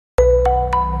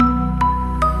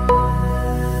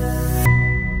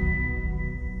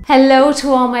Hello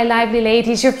to all my lively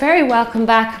ladies, you're very welcome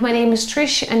back. My name is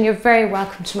Trish and you're very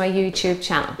welcome to my YouTube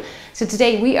channel. So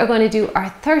today we are going to do our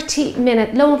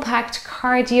 30-minute low impact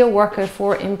cardio workout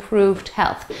for improved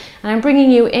health. And I'm bringing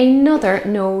you another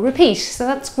no repeat, so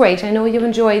that's great. I know you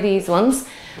enjoy these ones.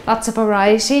 Lots of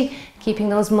variety, keeping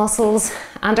those muscles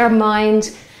and our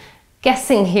mind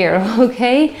guessing here,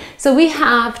 okay? So we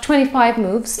have 25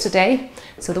 moves today.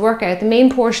 So the workout, the main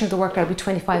portion of the workout will be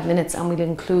 25 minutes and we'll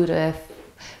include a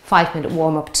 5-minute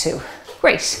warm-up too.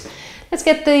 Great. Let's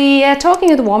get the,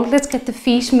 talking of the warm-up, let's get the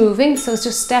feet moving. So it's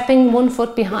just stepping one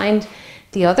foot behind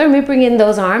the other. We bring in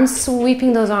those arms,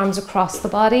 sweeping those arms across the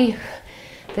body.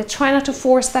 Let's try not to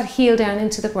force that heel down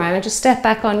into the ground and just step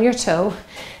back on your toe.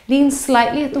 Lean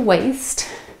slightly at the waist.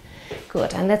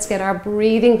 Good, and let's get our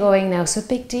breathing going now. So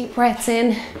big deep breaths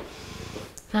in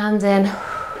and then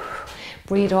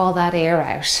breathe all that air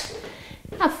out.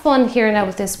 Have fun here now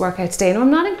with this workout today. Now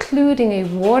I'm not including a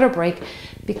water break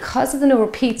because of the no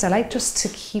repeats. I like just to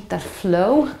keep that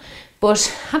flow, but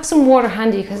have some water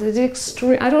handy because it's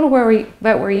extreme. I don't know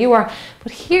about where you are,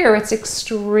 but here it's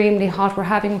extremely hot. We're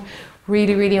having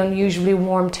really unusually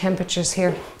warm temperatures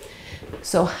here.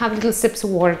 So have little sips of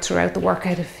water throughout the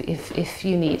workout if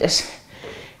you need it.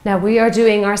 Now we are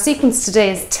doing, our sequence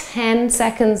today is 10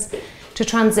 seconds to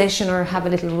transition or have a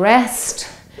little rest,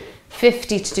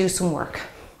 50 to do some work.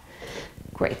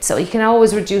 Great, so you can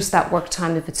always reduce that work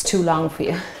time if it's too long for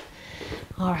you.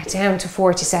 All right, down to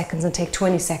 40 seconds and take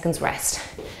 20 seconds rest.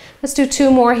 Let's do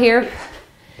 2 more here.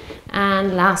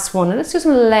 And last one, and let's do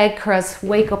some leg curls,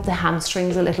 wake up the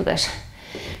hamstrings a little bit.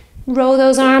 Roll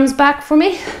those arms back for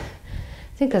me.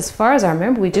 I think as far as I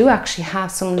remember, we do actually have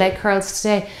some leg curls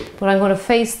today, but I'm going to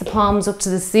face the palms up to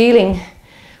the ceiling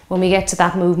when we get to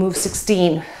that move, move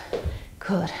 16.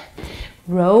 Good.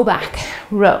 Row back,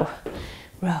 row,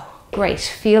 row. Great,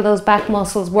 feel those back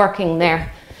muscles working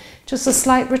there. Just a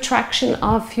slight retraction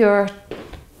of your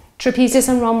trapezius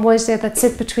and rhomboids there that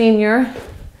sit between your,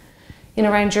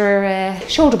 around your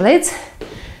shoulder blades.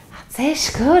 That's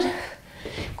it, good.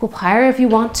 Go up higher if you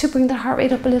want to, bring the heart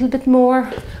rate up a little bit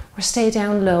more, or stay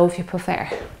down low if you prefer.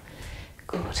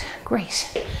 Good,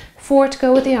 great. 4 to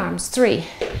go with the arms, 3,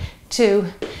 2,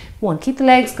 1. Keep the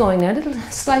legs going now, a little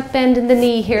slight bend in the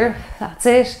knee here, that's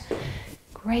it.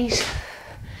 Great.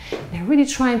 Now really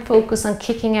try and focus on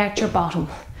kicking out your bottom.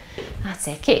 That's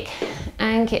it, kick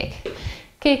and kick,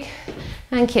 kick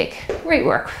and kick. Great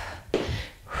work.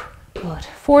 Good,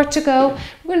 4 to go.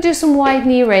 We're going to do some wide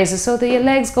knee raises, so the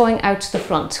legs going out to the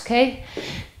front, okay?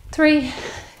 3,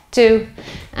 2,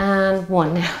 and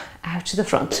 1 now, out to the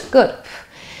front. Good.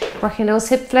 Working those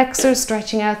hip flexors,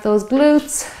 stretching out those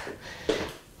glutes.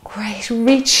 Great,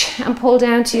 reach and pull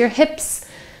down to your hips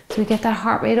so we get that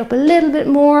heart rate up a little bit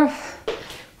more.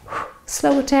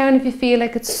 Slow it down if you feel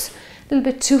like it's a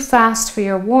little bit too fast for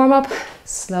your warm-up.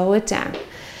 Slow it down.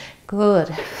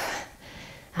 Good.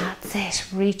 That's it.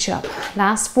 Reach up.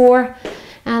 Last 4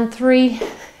 and 3,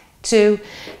 2.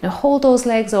 Now hold those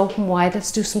legs open wide.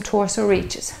 Let's do some torso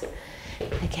reaches.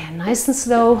 Again, nice and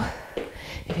slow.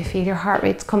 If you feel your heart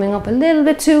rate's coming up a little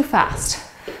bit too fast.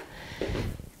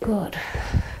 Good.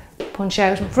 Punch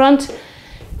out in front.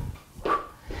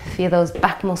 Feel those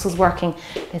back muscles working.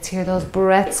 Let's hear those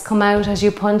breaths come out as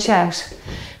you punch out.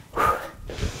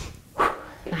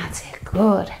 That's it,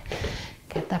 good.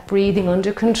 Get that breathing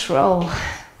under control.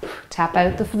 Tap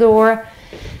out the floor.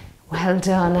 Well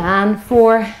done. And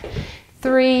 4,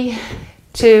 3,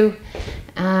 2,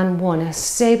 and 1. Now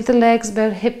stay with the legs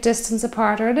about hip distance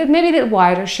apart, or maybe a little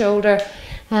wider, shoulder,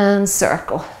 and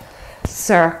circle.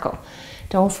 Circle.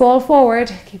 Don't fall forward.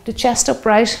 Keep the chest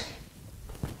upright.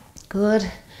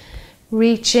 Good.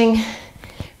 Reaching,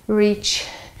 reach,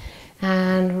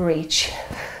 and reach.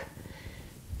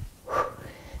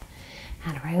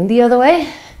 And around the other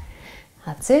way.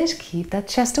 That's it. Keep that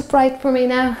chest upright for me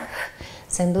now.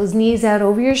 Send those knees out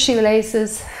over your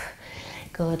shoelaces.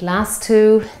 Good. Last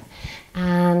 2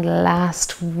 and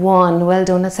last 1. Well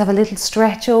done. Let's have a little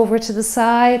stretch over to the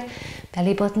side.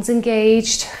 Belly button's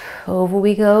engaged. Over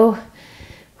we go.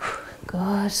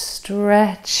 Good.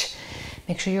 Stretch.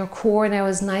 Make sure your core now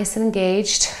is nice and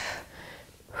engaged.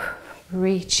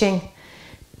 Reaching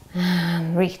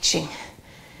and reaching.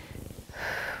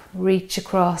 Reach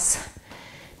across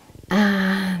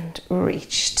and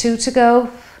reach. 2 to go.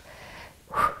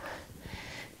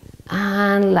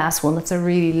 And last one. That's a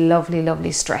really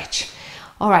lovely stretch.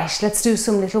 All right, let's do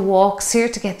some little walks here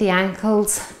to get the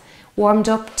ankles warmed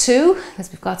up too,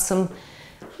 because we've got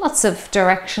lots of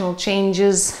directional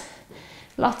changes,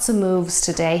 lots of moves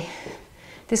today.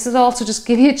 This is also just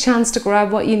give you a chance to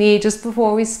grab what you need just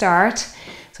before we start.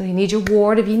 So So you need your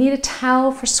ward. If you need a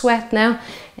towel for sweat now,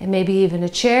 and maybe even a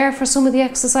chair for some of the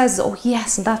exercises. Oh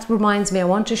yes, and that reminds me, I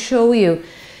want to show you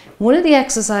one of the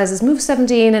exercises, move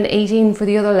 17 and 18 for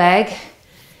the other leg.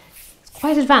 It's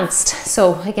quite advanced.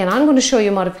 So again, I'm going to show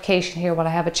you a modification here while I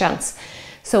have a chance.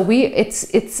 So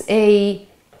it's a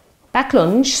back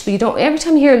lunge. So you don't, every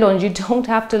time you hear lunge, you don't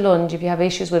have to lunge if you have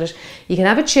issues with it. You can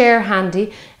have a chair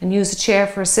handy and use a chair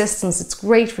for assistance. It's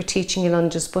great for teaching you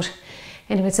lunges, but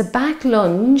anyway, it's a back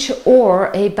lunge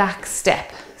or a back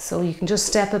step. So you can just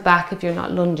step it back if you're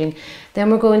not lunging.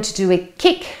 Then we're going to do a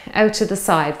kick out to the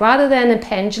side. Rather than a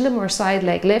pendulum or side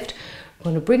leg lift, we're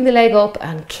going to bring the leg up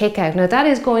and kick out. Now that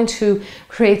is going to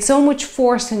create so much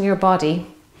force in your body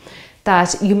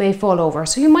that you may fall over.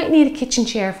 So you might need a kitchen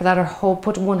chair for that, or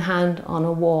put one hand on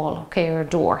a wall, okay, or a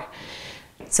door.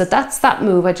 So that's that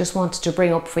move I just wanted to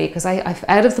bring up for you, because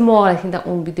out of them all, I think that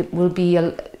one will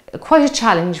be quite a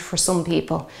challenge for some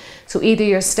people. So either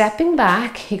you're stepping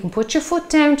back, you can put your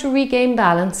foot down to regain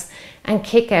balance and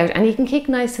kick out, and you can kick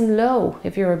nice and low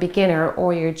if you're a beginner,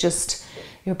 or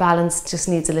your balance just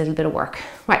needs a little bit of work.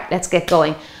 Right, let's get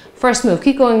going. First move,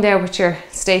 keep going there with your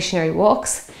stationary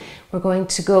walks. We're going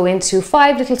to go into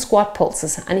 5 little squat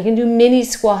pulses, and you can do mini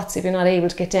squats if you're not able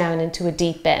to get down into a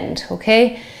deep bend,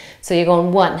 okay? So you're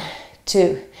going 1,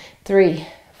 2, 3,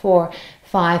 4,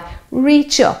 5,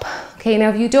 reach up. Okay, now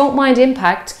if you don't mind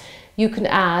impact, you can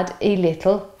add a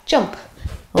little jump,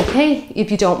 okay? If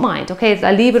you don't mind, okay?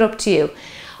 I'll leave it up to you.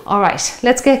 All right,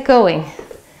 let's get going.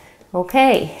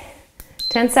 Okay,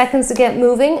 10 seconds to get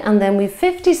moving, and then we've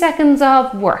 50 seconds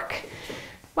of work.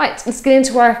 Right, let's get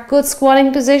into our good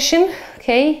squatting position,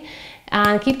 okay?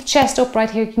 And keep the chest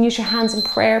upright here. You can use your hands in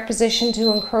prayer position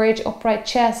to encourage upright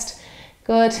chest.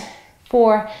 Good.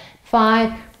 4,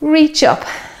 5, reach up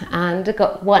and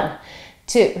go. 1,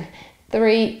 2,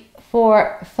 3,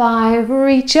 4, 5,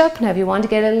 reach up. Now if you want to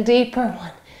get a little deeper,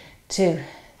 1, 2,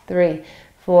 3,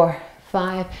 4,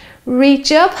 5,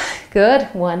 reach up. Good.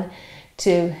 1,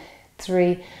 2,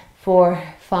 3, 4,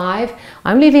 5.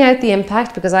 I'm leaving out the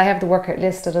impact because I have the workout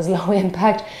listed as low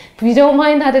impact. If you don't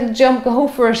mind that little jump, go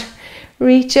for it.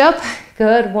 Reach up.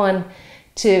 Good. 1,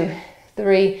 2,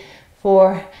 3,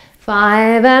 4,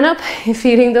 5, and up. You're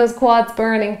feeling those quads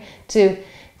burning. 2,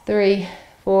 3,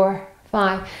 4,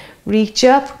 5. Reach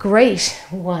up. Great.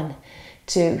 1,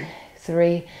 2,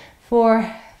 3,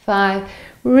 4, 5.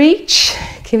 Reach.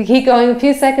 Can we keep going? A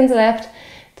few seconds left.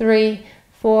 3,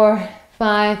 4,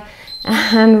 5.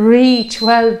 And reach.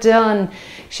 Well done.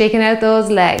 Shaking out those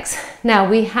legs. Now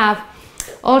we have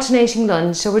alternating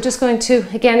lunge. So we're just going to,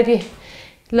 again, if you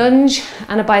lunge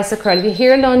and a bicep curl. If you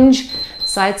hear lunge,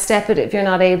 side step it if you're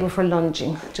not able for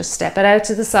lunging. Just step it out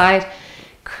to the side,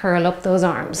 curl up those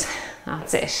arms.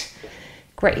 That's it.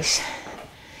 Great.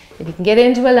 If you can get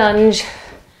into a lunge,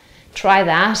 try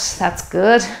that. That's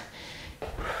good.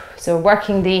 So we're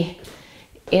working the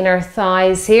inner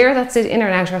thighs here. That's it, inner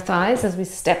and outer thighs as we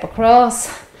step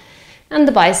across. And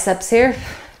the biceps here.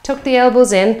 Tuck the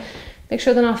elbows in. Make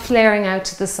sure they're not flaring out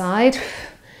to the side.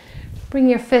 Bring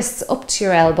your fists up to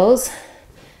your elbows.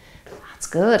 That's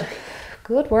good.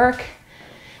 Good work.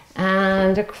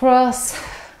 And across.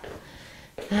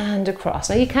 And across.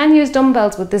 Now you can use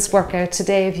dumbbells with this workout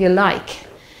today if you like.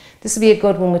 This would be a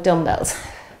good one with dumbbells.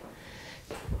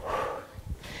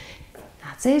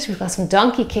 That's it. We've got some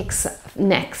donkey kicks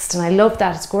next, and I love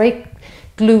that. It's great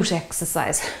glute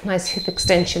exercise. Nice hip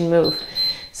extension move.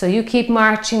 So you keep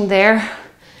marching there.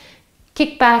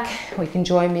 Kick back, or you can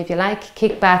join me if you like.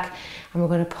 Kick back, and we're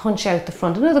going to punch out the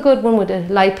front. Another good one with a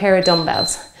light pair of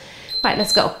dumbbells. Right,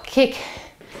 let's go. Kick,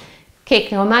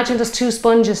 kick. Now imagine those 2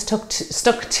 sponges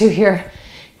stuck to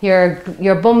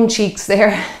your bum cheeks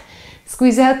there.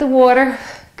 Squeeze out the water.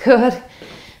 Good.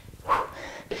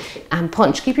 And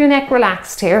punch. Keep your neck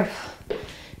relaxed here.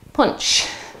 Punch.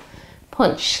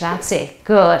 Punch. That's it.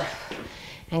 Good.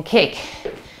 And kick.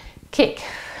 Kick.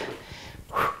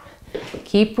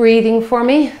 Keep breathing for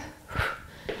me.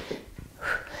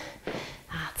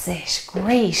 That's it.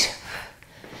 Great.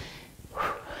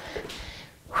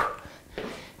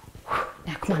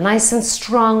 Now come on, nice and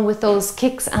strong with those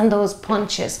kicks and those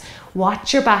punches.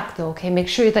 Watch your back though, okay? Make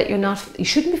sure that you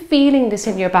shouldn't be feeling this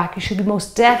in your back. You should be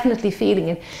most definitely feeling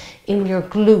it in your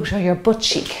glute or your butt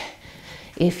cheek.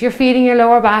 If you're feeling your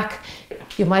lower back,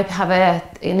 you might have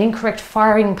an incorrect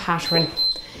firing pattern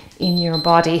in your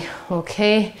body,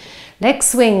 okay? Leg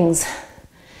swings.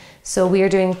 So we are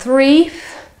doing 3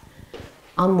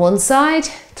 on one side,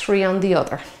 3 on the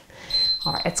other.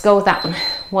 All right, let's go with that one.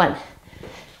 1,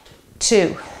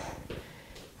 2,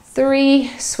 3,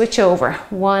 switch over.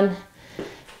 1,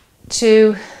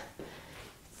 2,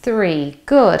 3.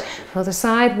 Good. Other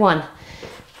side. 1,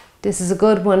 This is a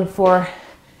good one for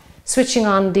switching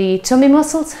on the tummy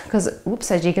muscles because, oops,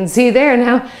 as you can see there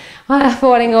now, I'm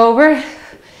falling over.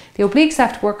 The obliques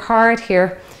have to work hard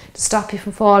here to stop you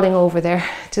from falling over there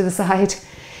to the side.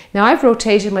 Now I've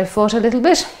rotated my foot a little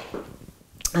bit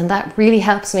and that really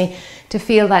helps me to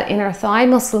feel that inner thigh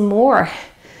muscle more.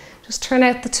 Just turn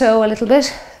out the toe a little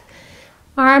bit.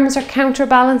 Arms are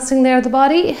counterbalancing there the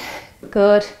body.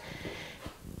 Good.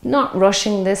 Not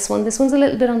rushing this one. This one's a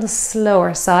little bit on the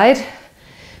slower side.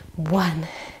 1,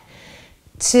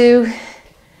 2,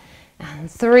 and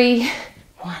 3.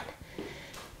 1,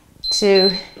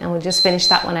 2, and we'll just finish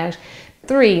that one out.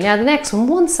 3. Now the next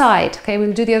one side. Okay,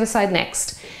 we'll do the other side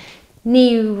next.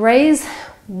 Knee raise,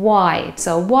 wide.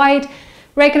 So wide,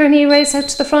 regular knee raise out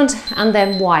to the front, and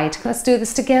then wide. Let's do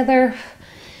this together.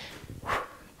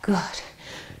 Good.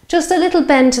 Just a little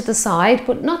bend to the side,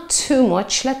 but not too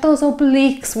much. Let those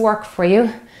obliques work for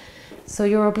you. So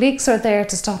your obliques are there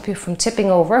to stop you from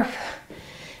tipping over.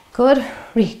 Good,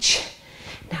 reach.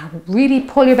 Now really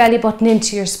pull your belly button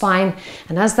into your spine,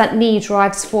 and as that knee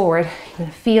drives forward, you're going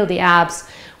to feel the abs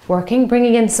working,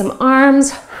 bringing in some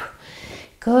arms.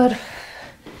 Good.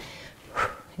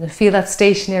 You're going to feel that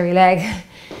stationary leg,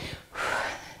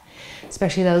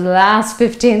 especially those last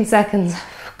 15 seconds.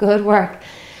 Good work.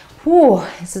 Whoa,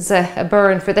 this is a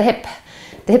burn for the hip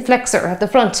flexor at the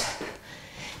front.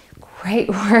 Great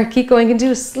work. Keep going. You can do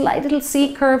a slight little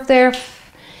C curve there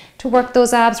to work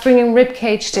those abs, bringing rib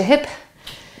cage to hip.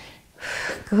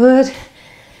 Good.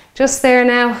 Just there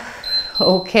now.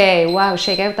 Okay, wow,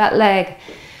 shake out that leg.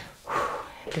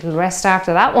 Little rest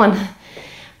after that one.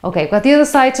 Okay, got the other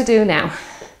side to do now.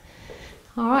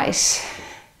 All right,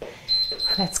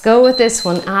 let's go with this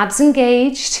one. Abs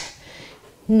engaged,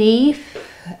 knee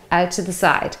out to the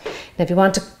side. And if you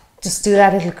want to just do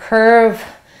that little curve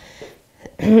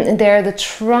there, the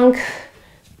trunk.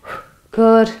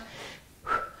 Good.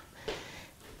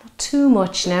 Not too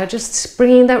much now, just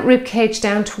bringing that rib cage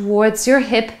down towards your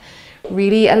hip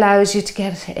really allows you to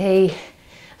get a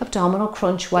abdominal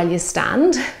crunch while you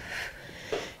stand.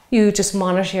 You just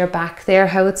monitor your back there,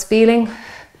 how it's feeling.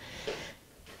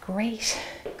 Great,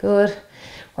 good.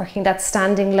 Working that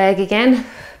standing leg again.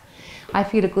 I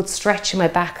feel a good stretch in my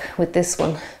back with this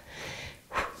one.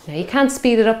 Now you can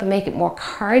speed it up and make it more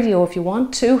cardio if you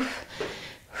want to.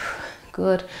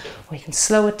 Good. Or you can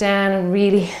slow it down and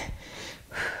really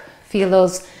feel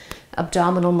those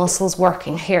abdominal muscles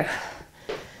working here.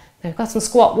 Now I've got some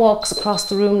squat walks across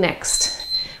the room next.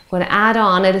 I'm going to add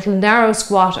on a little narrow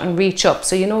squat and reach up.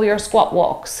 So you know your squat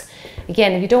walks.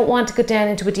 Again, if you don't want to go down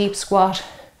into a deep squat,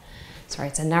 sorry,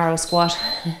 it's a narrow squat,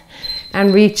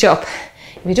 and reach up.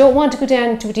 If you don't want to go down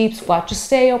into a deep squat, just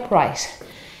stay upright.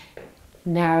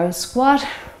 Narrow squat,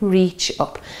 reach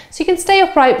up. So you can stay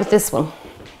upright with this one.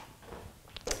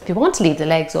 If you want to leave the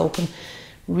legs open,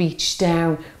 reach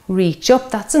down, reach up.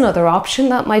 That's another option.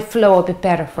 That might flow a bit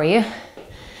better for you.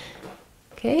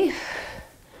 Okay.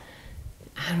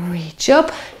 And reach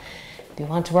up. If you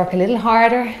want to work a little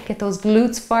harder, get those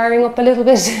glutes firing up a little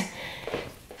bit.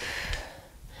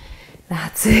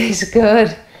 That's it, good.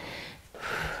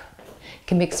 You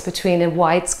can mix between a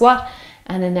wide squat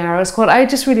and a narrow squat. I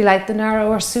just really like the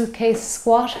narrower suitcase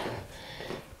squat.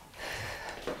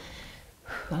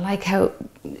 I like how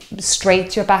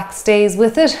straight your back stays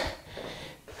with it.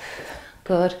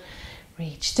 Good.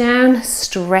 Reach down,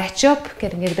 stretch up,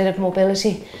 getting a bit of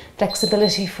mobility,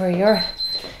 flexibility for your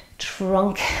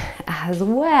trunk as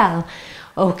well.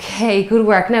 Okay, good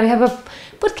work. Now we have a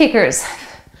butt kickers.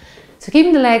 So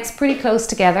keeping the legs pretty close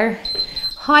together.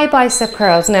 High bicep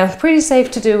curls. Now, pretty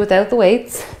safe to do without the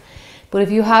weights. But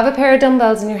if you have a pair of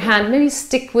dumbbells in your hand, maybe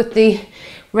stick with the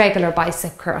regular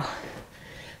bicep curl.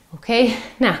 Okay,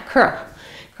 now curl.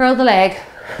 Curl the leg.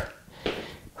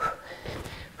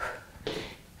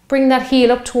 Bring that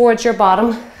heel up towards your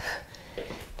bottom.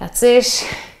 That's it.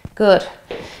 Good.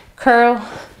 Curl,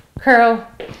 curl,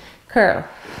 curl.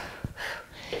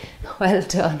 Well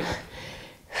done.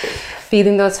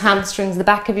 Feeling those hamstrings, the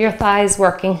back of your thighs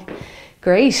working.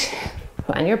 Great.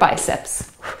 And your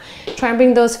biceps. Try and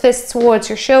bring those fists towards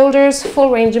your shoulders.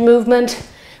 Full range of movement.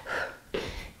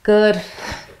 Good.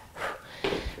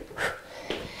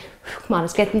 Come on,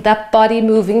 it's getting that body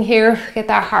moving here. Get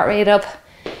that heart rate up.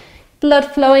 Blood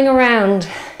flowing around.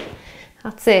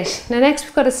 That's it. Now next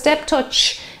we've got a step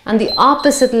touch and the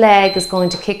opposite leg is going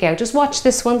to kick out. Just watch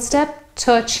this one. Step,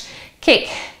 touch, kick.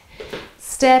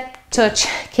 Step, touch,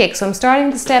 kick. So I'm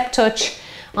starting the step touch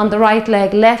on the right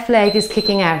leg. Left leg is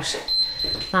kicking out.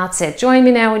 That's it. Join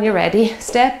me now when you're ready.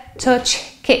 Step,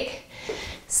 touch, kick.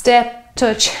 Step,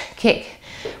 touch, kick.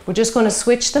 We're just going to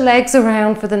switch the legs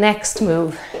around for the next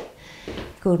move.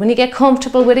 Good. When you get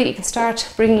comfortable with it, you can start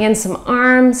bringing in some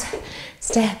arms.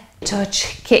 Step,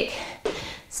 touch, kick.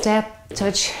 Step,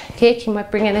 touch, kick. You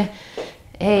might bring in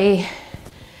a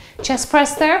chest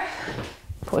press there.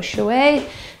 Push away.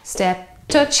 Step,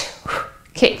 touch,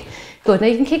 kick. Good. Now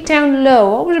you can kick down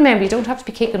low. Always remember, you don't have to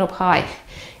be kicking up high.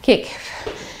 Kick.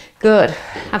 Good.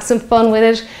 Have some fun with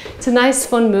it. It's a nice,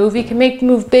 fun move. You can make the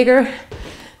move bigger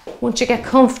once you get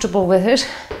comfortable with it.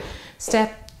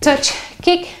 Step, touch,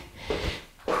 kick.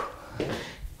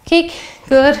 Kick.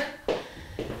 Good.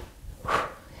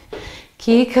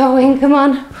 Keep going. Come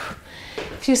on.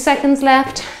 A few seconds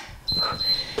left.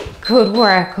 Good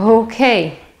work.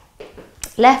 Okay.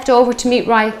 Left over to meet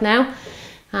right now.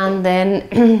 And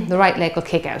then the right leg will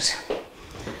kick out.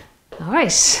 All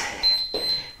right.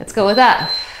 Let's go with that.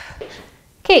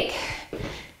 Kick.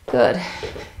 Good.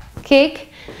 Kick.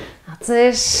 That's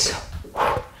it.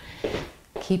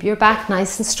 Keep your back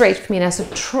nice and straight for me now. So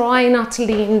try not to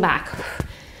lean back.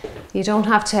 You don't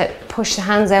have to push the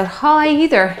hands out high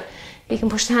either. You can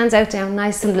push the hands out down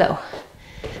nice and low.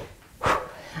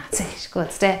 That's it. Good.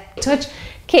 Step, touch,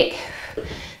 kick.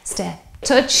 Step,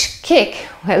 touch, kick.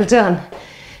 Well done.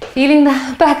 Feeling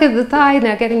the back of the thigh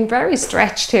now getting very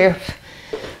stretched here.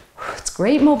 It's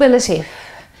great mobility.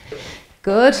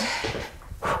 Good.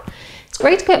 It's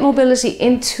great to get mobility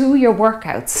into your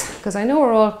workouts, because I know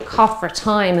we're all caught for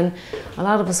time and a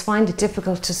lot of us find it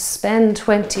difficult to spend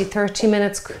 20, 30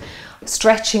 minutes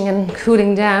stretching and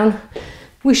cooling down.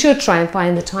 We should try and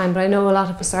find the time, but I know a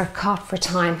lot of us are caught for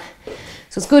time.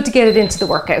 So it's good to get it into the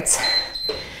workouts.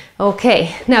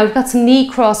 Okay, now we've got some knee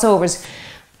crossovers.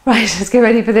 Right, let's get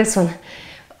ready for this one.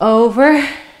 Over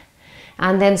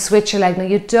and then switch your leg. Now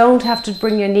you don't have to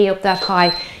bring your knee up that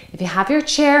high. If you have your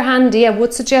chair handy, I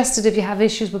would suggest it if you have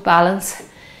issues with balance.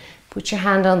 Put your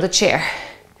hand on the chair.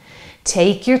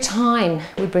 Take your time.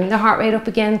 We bring the heart rate up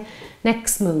again.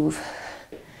 Next move.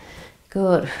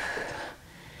 Good.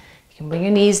 You can bring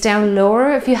your knees down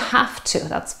lower if you have to.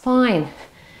 That's fine.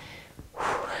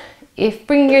 If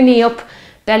bringing your knee up,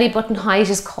 belly button height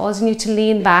is causing you to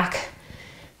lean back,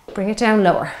 bring it down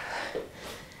lower.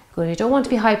 Good. You don't want to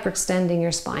be hyperextending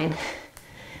your spine.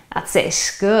 That's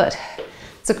it. Good.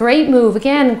 It's a great move.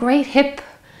 Again, great hip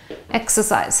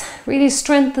exercise. Really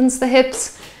strengthens the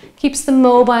hips, keeps them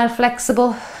mobile,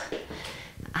 flexible.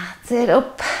 That's it.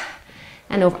 Up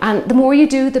and over. And the more you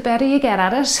do, the better you get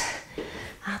at it.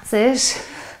 That's it.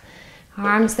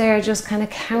 Arms there just kind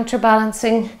of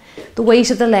counterbalancing the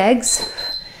weight of the legs.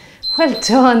 Well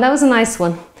done. That was a nice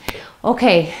one.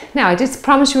 Okay, now I just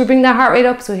promised you would bring that heart rate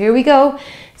up, so here we go.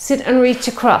 Sit and reach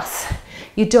across.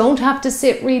 You don't have to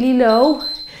sit really low.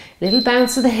 Little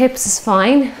bounce of the hips is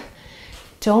fine.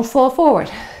 Don't fall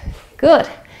forward. Good.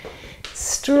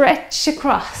 Stretch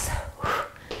across.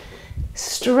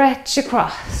 Stretch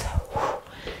across.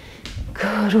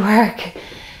 Good work.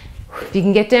 If you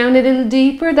can get down a little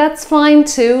deeper, that's fine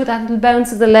too. That little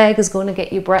bounce of the leg is going to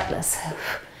get you breathless.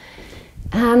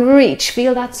 And reach.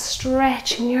 Feel that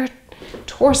stretch in your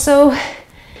torso.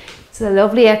 It's a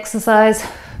lovely exercise.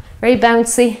 Very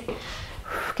bouncy.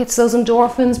 Gets those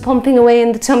endorphins pumping away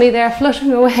in the tummy there,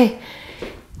 fluttering away.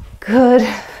 Good.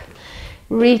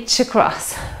 Reach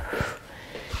across.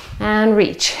 And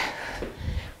reach.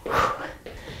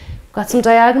 Got some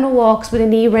diagonal walks with a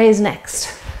knee raise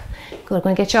next. Good. I'm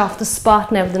going to get you off the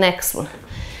spot now with the next one.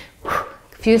 A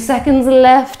few seconds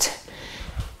left.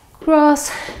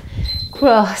 Cross.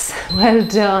 Cross. Well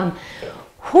done.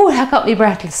 Whew, that got me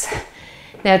breathless.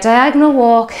 Now diagonal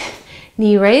walk,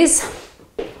 knee raise,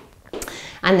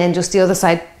 and then just the other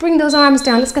side. Bring those arms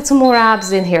down. Let's get some more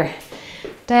abs in here.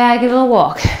 Diagonal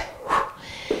walk.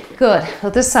 Good.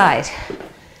 Other side.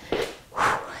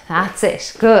 That's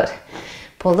it. Good.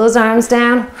 Pull those arms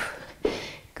down.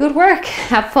 Good work.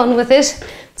 Have fun with it.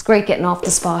 It's great getting off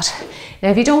the spot. Now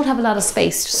if you don't have a lot of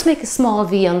space, just make a small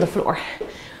V on the floor.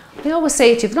 I always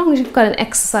say to you, as long as you've got an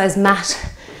exercise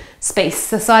mat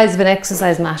space, the size of an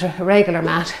exercise mat, or a regular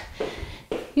mat,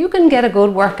 you can get a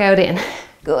good workout in.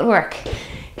 Good work.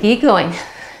 Keep going.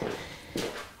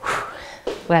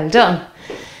 Well done.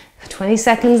 20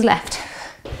 seconds left.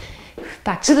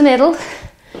 Back to the middle.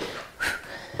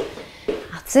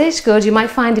 That's it. Good. You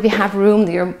might find if you have room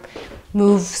that your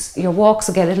moves, your walks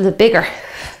will get a little bit bigger.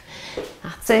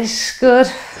 That's it. Good.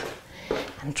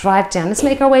 And drive down. Let's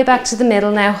make our way back to the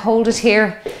middle now. Hold it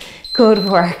here. Good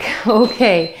work.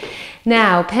 Okay.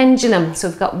 Now pendulum. So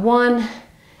we've got one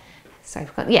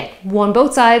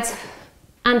both sides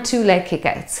and 2 leg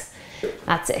kickouts.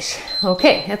 That's it.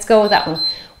 Okay, let's go with that one.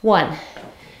 1,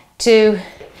 2,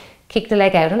 kick the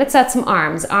leg out. And let's add some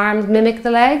arms. Arms mimic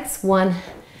the legs. 1,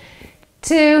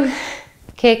 2,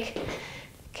 kick,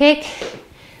 kick,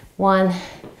 1,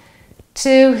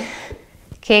 2,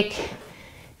 kick,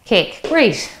 kick.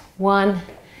 Great. 1,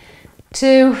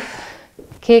 2,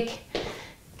 kick,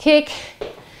 kick,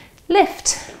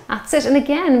 lift. That's it. And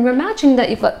again, imagine that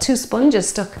you've got 2 sponges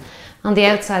stuck on the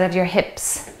outside of your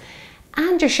hips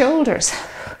and your shoulders.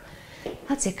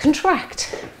 That's it.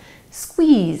 Contract,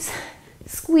 squeeze,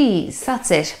 squeeze. That's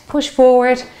it. Push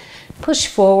forward, push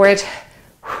forward.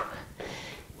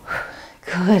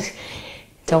 Good.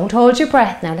 Don't hold your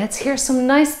breath now. Let's hear some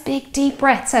nice big deep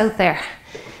breaths out there.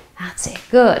 That's it.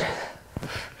 Good.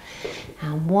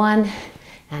 And 1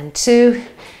 and 2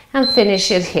 and finish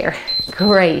it here.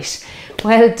 Great.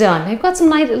 Well done. I've got some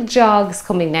light little jogs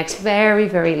coming next. Very,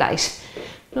 very light.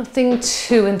 Nothing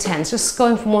too intense. Just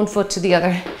going from one foot to the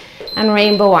other and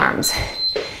rainbow arms.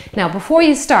 Now, before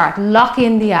you start, lock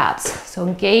in the abs. So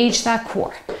engage that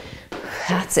core.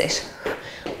 That's it.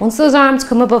 Once those arms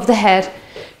come above the head,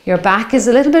 your back is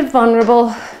a little bit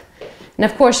vulnerable. And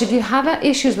of course, if you have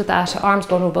issues with that, arms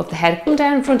going above the head, come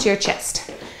down in front of your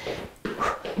chest.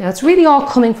 Now, it's really all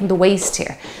coming from the waist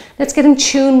here. Let's get in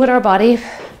tune with our body.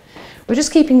 We're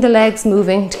just keeping the legs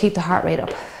moving to keep the heart rate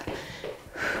up.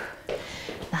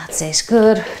 That's it.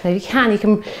 Good. Now, if you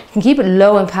can keep it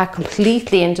low impact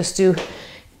completely and just do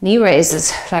knee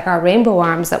raises, like our rainbow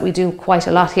arms that we do quite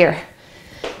a lot here.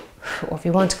 Or if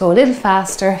you want to go a little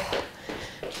faster,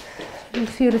 a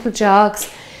few little jogs,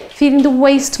 feeling the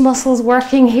waist muscles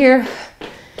working here.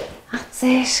 That's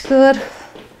it. Good.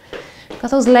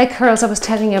 Got those leg curls I was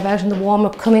telling you about in the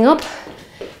warm-up coming up.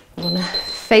 I'm going to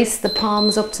face the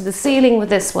palms up to the ceiling with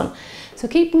this one. So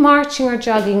keep marching or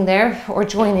jogging there, or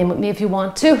join in with me if you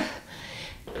want to.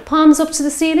 Palms up to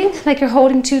the ceiling like you're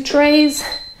holding 2 trays.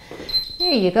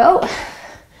 There you go.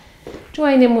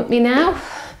 Join in with me now.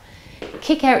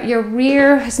 Kick out your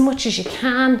rear as much as you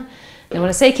can. Now when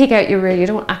I say kick out your rear, you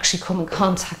don't actually come in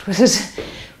contact with it.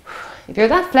 If you're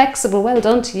that flexible, well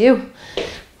done to you.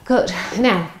 Good.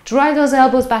 Now drive those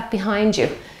elbows back behind you.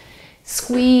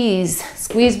 Squeeze,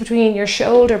 squeeze between your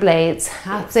shoulder blades.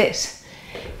 That's it.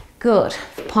 Good.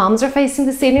 Palms are facing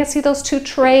the ceiling. See those 2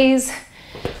 trays?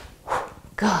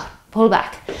 Good. Pull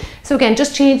back. So again,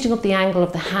 just changing up the angle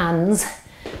of the hands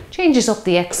changes up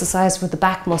the exercise with the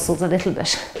back muscles a little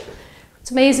bit.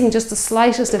 It's amazing, just the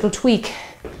slightest little tweak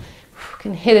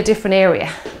can hit a different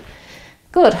area.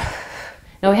 Good.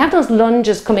 Now we have those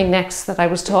lunges coming next that I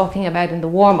was talking about in the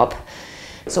warm-up.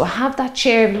 So have that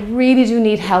chair if you really do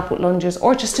need help with lunges,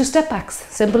 or just 2 step backs.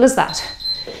 Simple as that.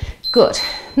 Good.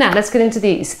 Now let's get into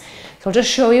these. So I'll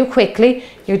just show you quickly.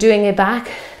 You're doing a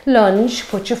back lunge.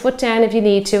 Put your foot down if you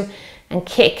need to and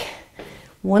kick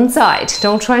one side.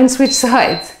 Don't try and switch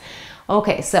sides.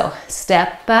 Okay, so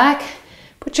step back,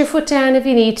 put your foot down if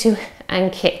you need to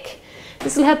and kick.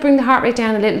 This will help bring the heart rate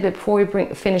down a little bit before we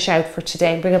finish out for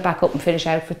today. Bring it back up and finish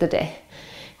out for the day.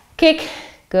 Kick.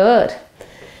 Good.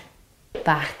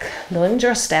 Back lunge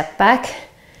or step back,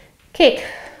 kick.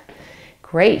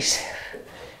 Great.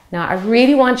 Now I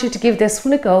really want you to give this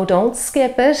one a go. Don't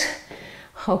skip it.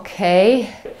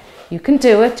 Okay, you can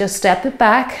do it. Just step it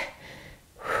back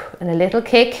and a little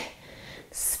kick.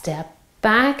 Step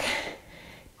back,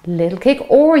 little kick.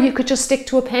 Or you could just stick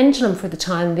to a pendulum for the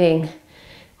time being.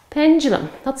 Pendulum,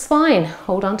 that's fine.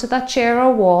 Hold on to that chair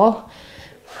or wall.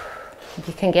 If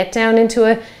you can get down into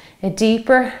a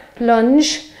deeper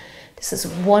lunge, this is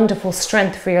wonderful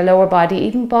strength for your lower body,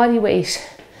 even body weight.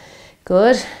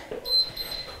 Good.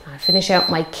 I'll finish out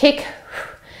my kick.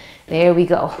 There we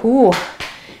go. Ooh,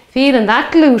 feeling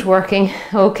that glute working.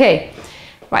 Okay,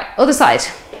 right, other side.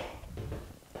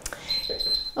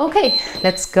 Okay,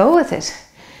 let's go with it.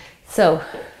 So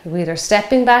we're either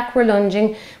stepping back, we're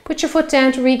lunging. Put your foot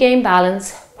down to regain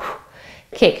balance.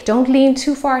 Kick, don't lean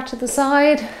too far to the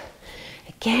side.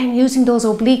 Again, using those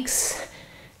obliques.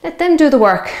 Let them do the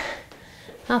work.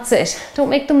 That's it. Don't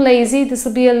make them lazy. This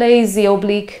will be a lazy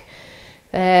oblique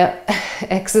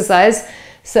exercise.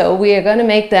 So we are going to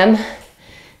make them,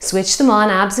 switch them on,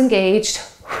 abs engaged.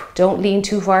 Don't lean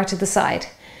too far to the side.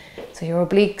 So your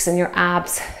obliques and your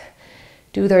abs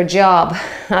do their job.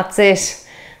 That's it.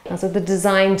 That's what they're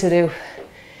designed to do.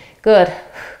 Good.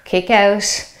 Kick out.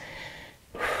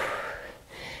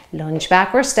 Lunge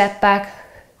back or step back.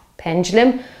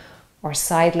 Pendulum or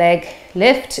side leg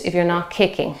lift if you're not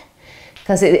kicking.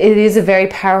 Because it is a very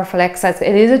powerful exercise.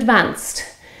 It is advanced.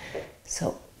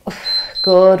 So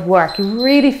good work. You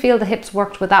really feel the hips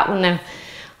worked with that one now.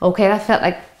 Okay, that felt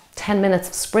like 10 minutes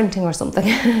of sprinting or something.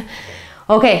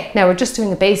 Okay, now we're just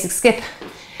doing a basic skip.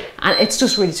 And it's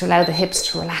just really to allow the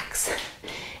hips to relax.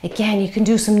 Again, you can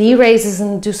do some knee raises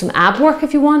and do some ab work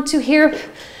if you want to here.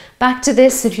 Back to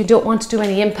this if you don't want to do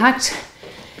any impact.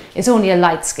 It's only a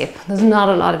light skip. There's not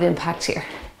a lot of impact here.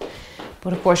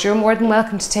 But of course, you're more than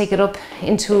welcome to take it up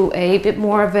into a bit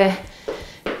more of a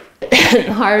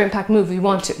higher impact move if you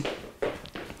want to.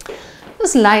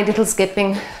 Just light little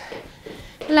skipping,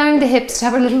 allowing the hips to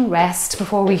have a little rest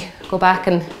before we go back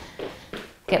and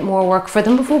get more work for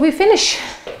them before we finish.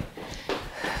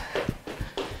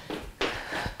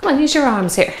 Come on, use your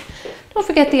arms here. Don't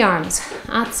forget the arms.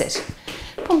 That's it.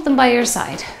 Pump them by your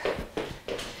side.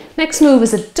 Next move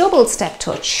is a double step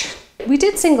touch. We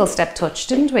did single step touch,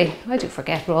 didn't we? I do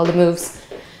forget all the moves.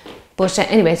 But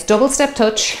anyway, it's double step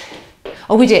touch.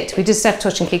 Oh, we did step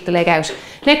touch and kick the leg out.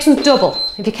 Next one's double.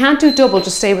 If you can't do double,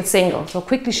 just stay with single. So I'll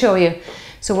quickly show you.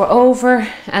 So we're over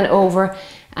and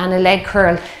a leg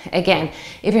curl again.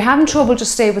 If you're having trouble,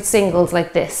 just stay with singles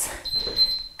like this.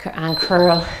 And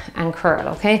curl,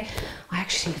 okay? I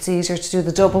actually think it's easier to do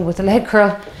the double with the leg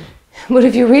curl. But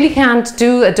if you really can't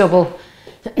do a double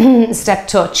step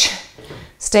touch,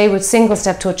 stay with single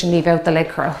step touch and leave out the leg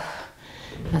curl.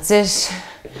 That's it.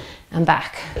 And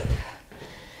back.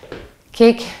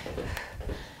 Kick.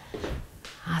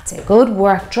 That's it. Good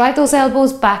work. Drive those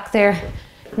elbows back there.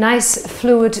 Nice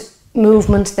fluid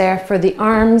movement there for the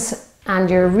arms, and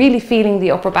you're really feeling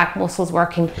the upper back muscles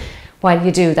working while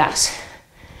you do that.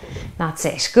 That's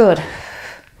it. Good.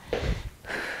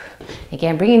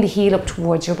 Again, bringing the heel up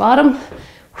towards your bottom.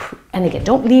 And again,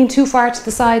 don't lean too far to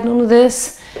the side, none of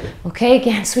this. Okay,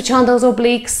 again, switch on those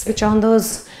obliques, switch on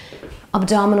those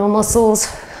abdominal muscles.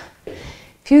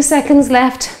 Few seconds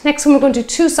left. Next one, we're going to do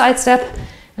 2 side step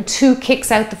and 2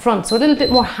 kicks out the front. So a little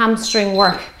bit more hamstring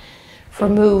work for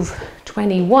move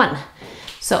 21.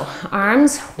 So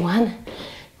arms, 1,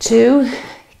 2,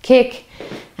 kick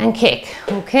and kick.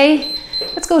 Okay,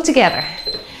 let's go together.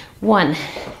 1,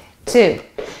 2,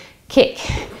 kick,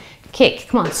 kick.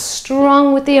 Come on,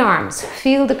 strong with the arms.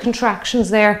 Feel the contractions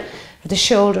there for the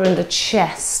shoulder and the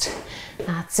chest.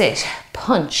 That's it.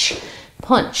 Punch,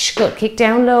 punch. Good. Kick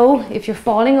down low if you're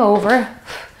falling over.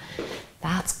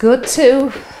 That's good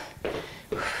too.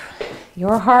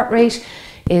 Your heart rate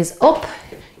is up.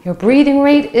 Your breathing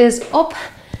rate is up.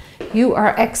 You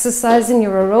are exercising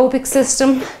your aerobic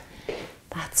system.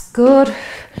 That's good.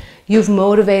 You've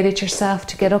motivated yourself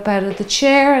to get up out of the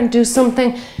chair and do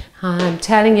something. I'm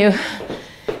telling you,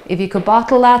 if you could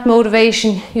bottle that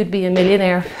motivation, you'd be a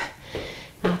millionaire.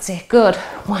 That's it. Good.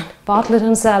 1. Bottle it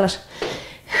and sell it.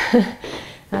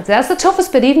 That's the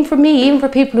toughest bit, even for me, even for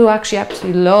people who actually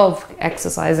absolutely love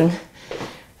exercising.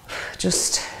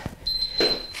 Just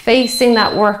facing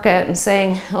that workout and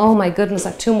saying, oh my goodness,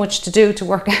 I've too much to do to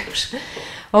work out.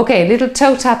 Okay, little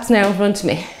toe taps now in front of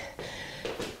me,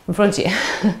 in front of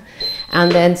you.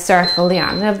 And then circle the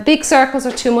arm. Now, if big circles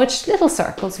are too much, little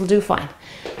circles will do fine.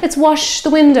 Let's wash the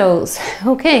windows.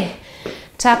 Okay,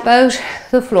 tap out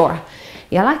the floor.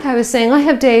 Yeah, like I was saying, I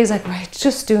have days like where I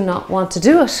just do not want to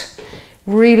do it.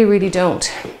 Really, really don't.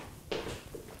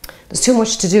 There's too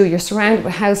much to do. You're surrounded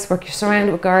with housework, you're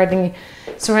surrounded with gardening,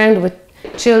 surrounded with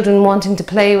children wanting to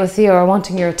play with you or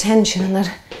wanting your attention, and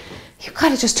that you've got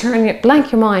to just turn it,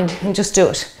 blank your mind and just do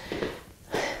it.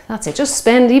 That's it. Just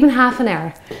spend even half an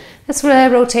hour. Let's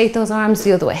rotate those arms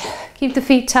the other way. Keep the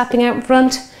feet tapping out in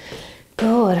front.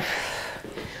 Good.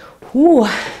 Ooh.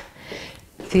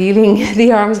 Feeling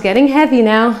the arms getting heavy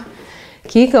now.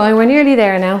 Keep going. We're nearly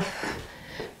there now.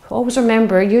 Always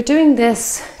remember, you're doing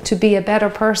this to be a better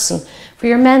person for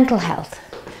your mental health,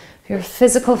 for your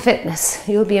physical fitness.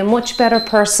 You'll be a much better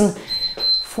person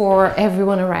for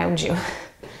everyone around you.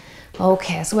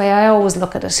 Okay, that's the way I always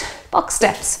look at it. Box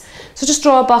steps. So just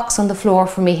draw a box on the floor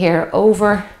for me here.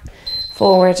 Over,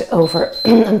 forward, over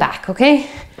and back, okay?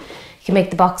 You can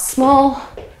make the box small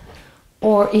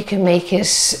or you can make it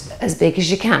as big as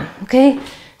you can, okay?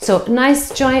 So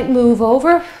nice giant move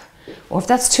over, or if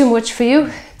that's too much for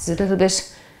you, it's a little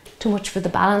bit too much for the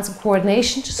balance and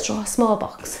coordination, just draw a small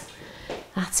box.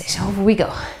 That's it, over we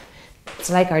go. It's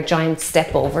like our giant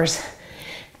step overs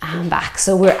and back.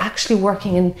 So we're actually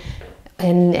working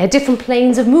in different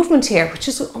planes of movement here, which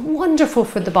is wonderful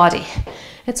for the body.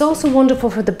 It's also wonderful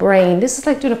for the brain. This is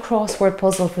like doing a crossword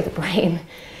puzzle for the brain.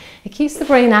 It keeps the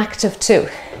brain active too.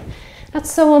 That's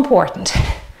so important.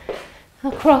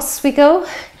 Across we go,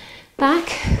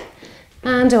 back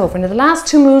and over. Now the last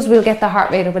 2 moves, we'll get the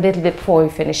heart rate up a little bit before we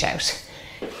finish out.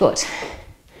 Good.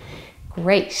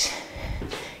 Great.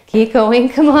 Keep going,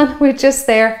 come on, we're just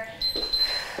there.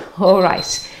 All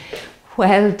right,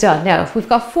 well done. Now we've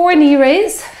got 4 knee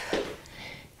raise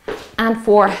and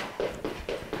 4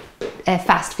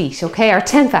 fast feet, okay? Or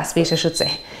 10 fast feet, I should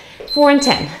say. 4 and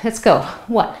 10, let's go.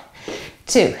 1,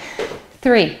 2,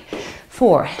 3,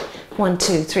 4. 1,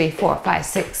 2, 3, 4, 5,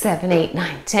 6, 7, 8,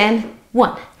 9, 10.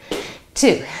 1,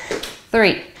 2,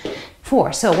 3,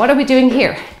 4. So what are we doing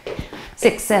here?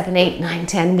 6, 7, 8, 9,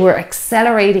 10. We're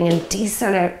accelerating and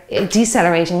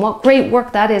decelerating. What great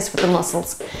work that is for the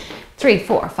muscles. 3,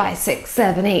 4, 5, 6,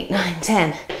 7, 8, 9,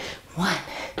 10. 1,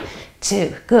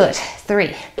 2, good.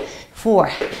 3, 4,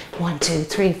 1, 2,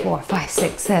 3, 4, 5,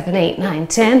 6, 7, 8, 9,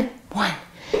 10. 1.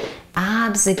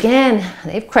 Abs again.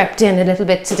 They've crept in a little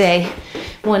bit today.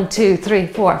 1, 2, 3,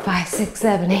 4, 5, 6,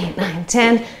 7, 8, 9,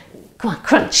 10. Come on,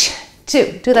 crunch.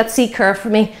 2. Do that C curve for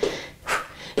me.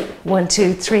 1,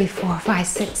 2, 3, 4, 5,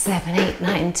 6, 7, 8,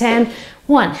 9, 10.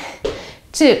 1,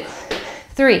 2,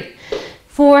 3,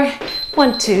 4.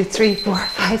 1, 2, 3, 4,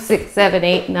 5, 6, 7,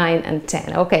 8, 9, and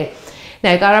 10. Okay,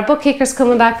 now got our butt kickers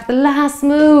coming back for the last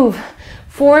move.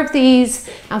 4 of these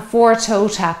and 4 toe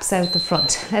taps out the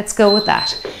front. Let's go with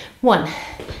that. 1,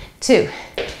 2,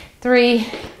 3,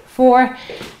 4,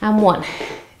 and 1,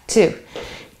 2,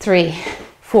 3,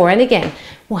 4. And again,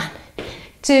 1,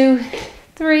 2,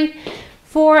 3,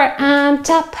 4, and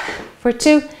tap for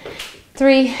 2,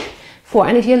 3, 4.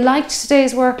 And if you liked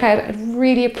today's workout, I'd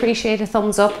really appreciate a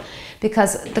thumbs up,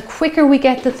 because the quicker we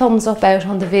get the thumbs up out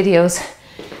on the videos,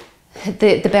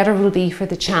 the better it will be for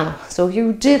the channel. So if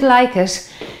you did like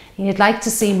it and you'd like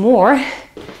to see more,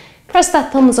 press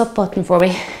that thumbs up button for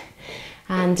me,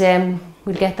 and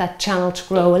we'll get that channel to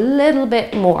grow a little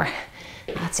bit more.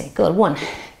 That's it. Good. 1,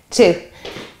 2,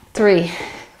 3,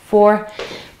 4.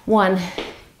 1,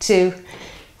 2,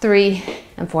 3,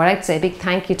 and 4. I'd say a big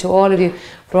thank you to all of you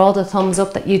for all the thumbs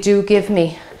up that you do give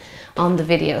me on the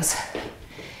videos.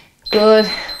 Good.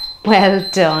 Well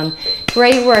done.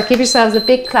 Great work. Give yourselves a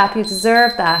big clap. You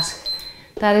deserve that.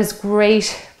 That is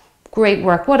great, great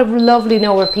work. What a lovely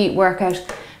no repeat workout.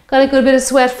 Got a good bit of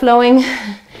sweat flowing.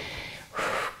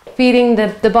 Feeling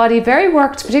the body very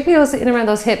worked, particularly in around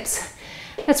those hips.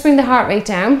 Let's bring the heart rate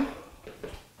down.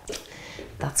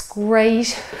 That's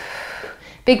great.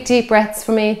 Big deep breaths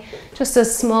for me. Just a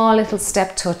small little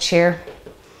step touch here.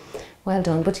 Well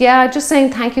done. But yeah, just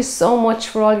saying thank you so much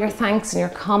for all your thanks and your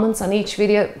comments on each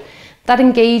video. That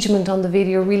engagement on the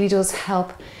video really does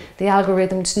help the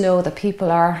algorithm to know that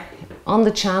people are on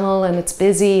the channel and it's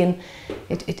busy, and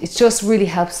it just really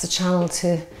helps the channel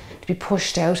to be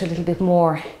pushed out a little bit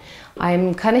more.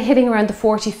 I'm kind of hitting around the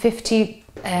 40-50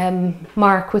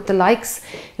 mark with the likes.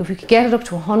 If we could get it up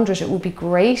to 100, it would be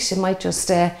great. It might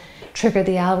just trigger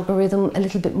the algorithm a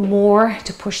little bit more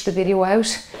to push the video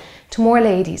out to more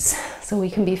ladies so we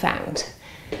can be found.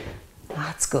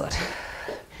 That's good.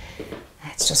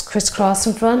 Let's just crisscross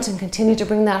in front and continue to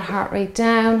bring that heart rate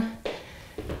down.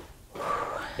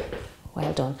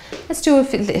 Well done. Let's do a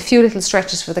few little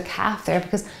stretches for the calf there,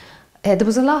 because there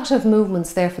was a lot of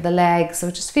movements there for the legs, so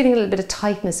just feeling a little bit of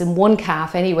tightness in one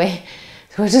calf anyway.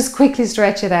 So we'll just quickly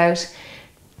stretch it out.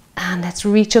 And let's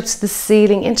reach up to the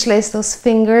ceiling, interlace those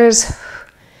fingers.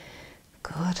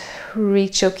 Good.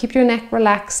 Reach up, keep your neck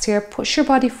relaxed here, push your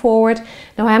body forward.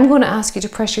 Now I am going to ask you to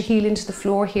press your heel into the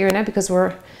floor here now, because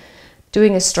we're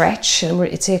doing a stretch and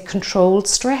it's a controlled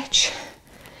stretch.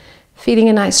 Feeling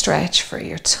a nice stretch for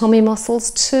your tummy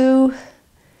muscles too.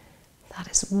 That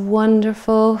is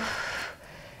wonderful.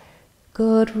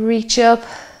 Good, reach up.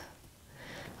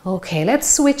 Okay, let's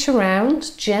switch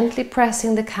around, gently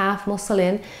pressing the calf muscle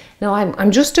in. Now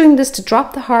I'm just doing this to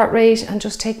drop the heart rate and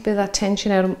just take a bit of that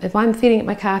tension out. If I'm feeling it in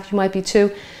my calf, you might be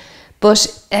too.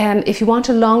 But if you want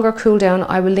a longer cool down,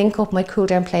 I will link up my cool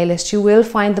down playlist. You will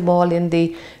find them all in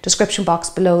the description box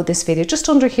below this video, just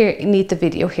under here, beneath the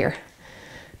video here.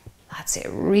 That's it,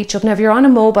 reach up. Now if you're on a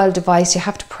mobile device, you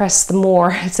have to press the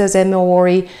more. It says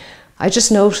M-O-R-E. I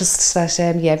just noticed that,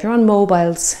 yeah, if you're on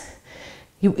mobiles,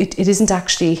 it isn't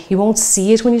actually, you won't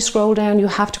see it when you scroll down. You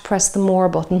have to press the more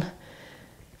button.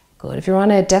 Good. If you're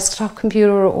on a desktop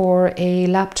computer or a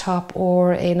laptop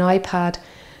or an iPad,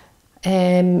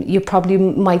 you probably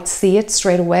might see it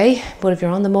straight away. But if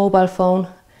you're on the mobile phone,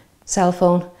 cell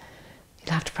phone,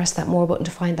 you'll have to press that more button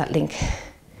to find that link.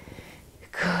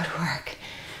 Good work.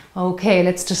 Okay,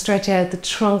 let's just stretch out the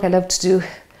trunk. I love to do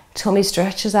tummy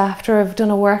stretches after I've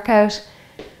done a workout.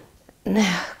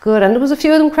 Now, good, and there was a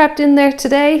few of them crept in there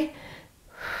today.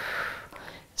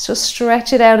 Let's just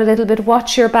stretch it out a little bit.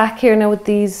 Watch your back here now with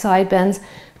these side bends.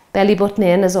 Belly button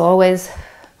in as always.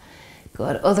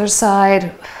 Good, other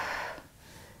side.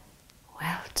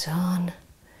 Well done.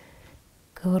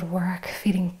 Good work.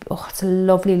 Feeling, oh, it's a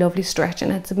lovely, lovely stretch,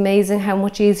 and it's amazing how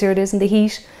much easier it is in the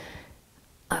heat.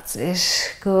 That's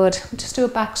it. Good. Just do a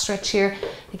back stretch here.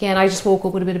 Again, I just woke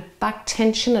up with a bit of back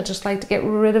tension. I just like to get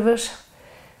rid of it.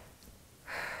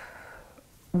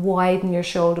 Widen your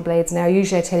shoulder blades. Now,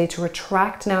 usually I tell you to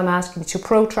retract. Now I'm asking you to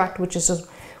protract, which is just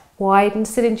widen.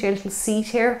 Sit into your little seat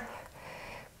here.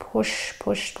 Push,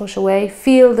 push, push away.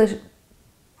 Feel the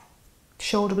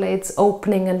shoulder blades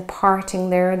opening and parting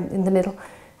there in the middle.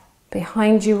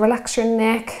 Behind you, relax your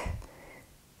neck.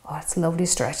 Oh, it's a lovely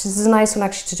stretch. This is a nice one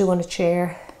actually to do on a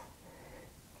chair.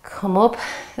 Come up.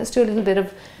 Let's do a little bit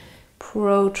of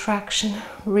protraction,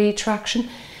 retraction.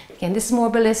 Again, this is more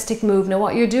ballistic move. Now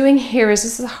what you're doing here is,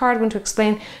 this is a hard one to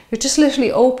explain, you're just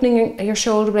literally opening your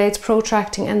shoulder blades,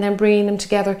 protracting, and then bringing them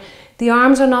together. The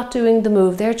arms are not doing the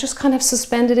move. They're just kind of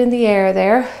suspended in the air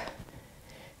there.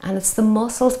 And it's the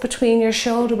muscles between your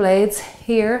shoulder blades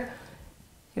here,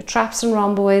 your traps and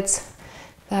rhomboids,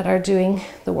 that are doing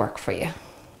the work for you.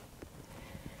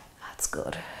 That's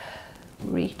good.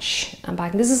 Reach and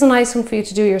back. This is a nice one for you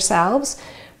to do yourselves.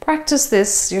 Practice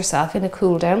this yourself in a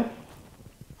cool down.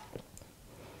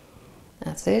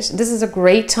 That's it. This is a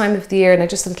great time of the year. Now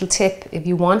just a little tip, if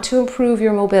you want to improve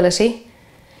your mobility,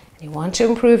 you want to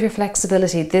improve your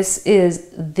flexibility, this is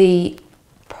the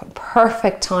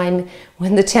perfect time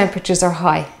when the temperatures are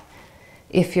high.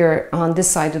 If you're on this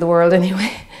side of the world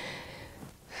anyway.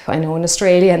 I know in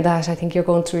Australia and that, I think you're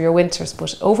going through your winters,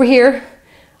 but over here,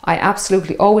 I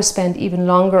absolutely always spend even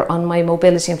longer on my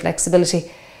mobility and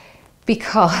flexibility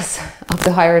because of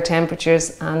the higher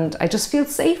temperatures, and I just feel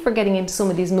safer getting into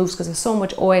some of these moves because there's so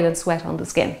much oil and sweat on the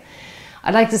skin.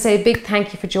 I'd like to say a big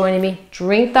thank you for joining me.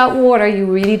 Drink that water, you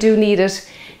really do need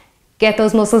it. Get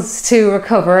those muscles to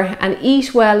recover, and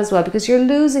eat well as well because you're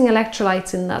losing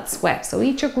electrolytes in that sweat. So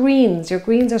eat your greens. Your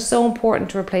greens are so important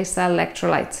to replace that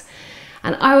electrolytes.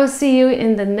 And I will see you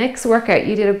in the next workout.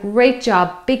 You did a great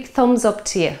job. Big thumbs up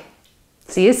to you.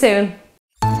 See you soon.